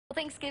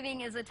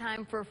Thanksgiving is a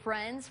time for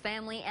friends,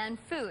 family, and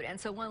food, and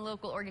so one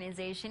local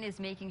organization is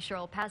making sure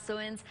El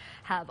Pasoans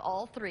have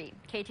all three.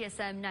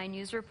 KTSM 9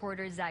 News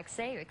reporter Zach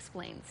Say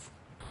explains.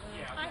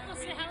 Hi,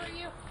 Jose, how are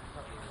you?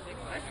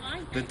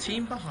 The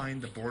team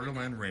behind the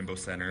Borderland Rainbow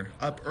Center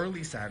up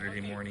early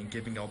Saturday morning,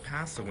 giving El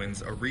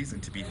Pasoans a reason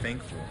to be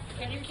thankful.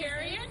 Can you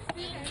carry it?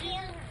 Thank you.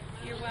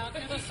 You're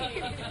welcome.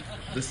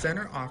 The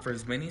center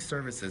offers many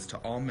services to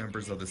all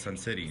members of the Sun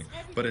City,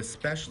 but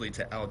especially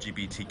to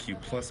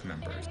LGBTQ+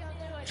 members.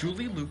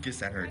 Julie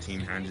Lucas and her team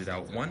handed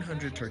out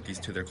 100 turkeys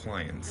to their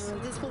clients.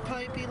 This will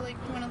probably be like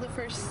one of the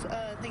first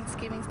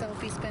Thanksgivings that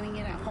we'll be spending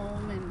it at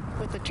home and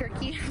with a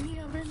turkey in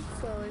the oven,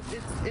 so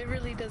it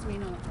really does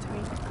mean a lot to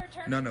me.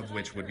 None of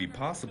which would be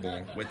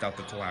possible without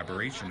the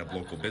collaboration of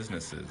local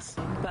businesses.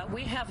 But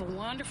we have a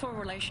wonderful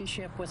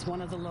relationship with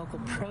one of the local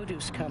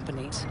produce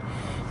companies,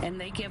 and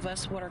they give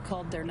us what are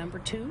called their number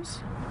twos,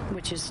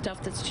 which is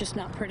stuff that's just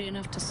not pretty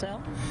enough to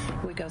sell.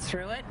 We go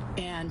through it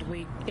and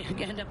we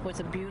end up with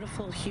a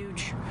beautiful,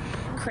 huge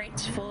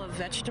crates full of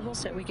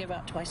vegetables that we give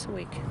out twice a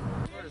week.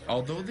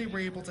 Although they were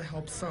able to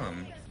help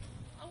some,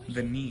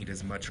 the need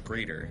is much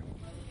greater.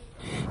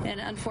 And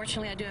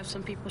unfortunately, I do have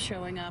some people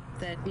showing up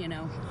that,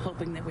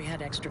 hoping that we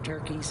had extra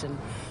turkeys. And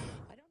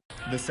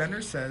the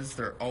center says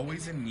they're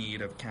always in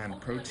need of canned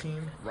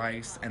protein,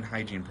 rice, and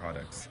hygiene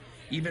products,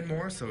 even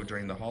more so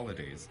during the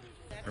holidays,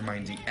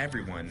 reminding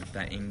everyone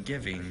that in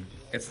giving,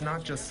 it's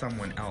not just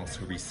someone else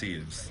who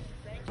receives.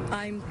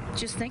 I'm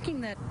just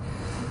thinking that,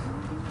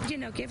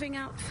 giving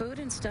out food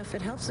and stuff,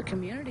 it helps the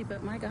community,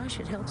 but my gosh,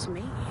 it helps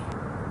me.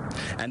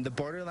 And the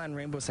Borderland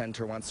Rainbow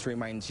Center wants to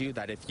remind you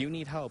that if you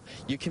need help,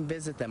 you can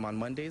visit them on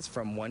Mondays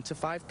from 1 to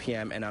 5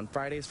 p.m. and on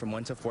Fridays from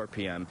 1 to 4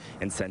 p.m.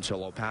 In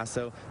Central El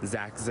Paso.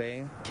 Zach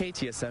Zay,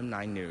 KTSM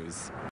 9 News.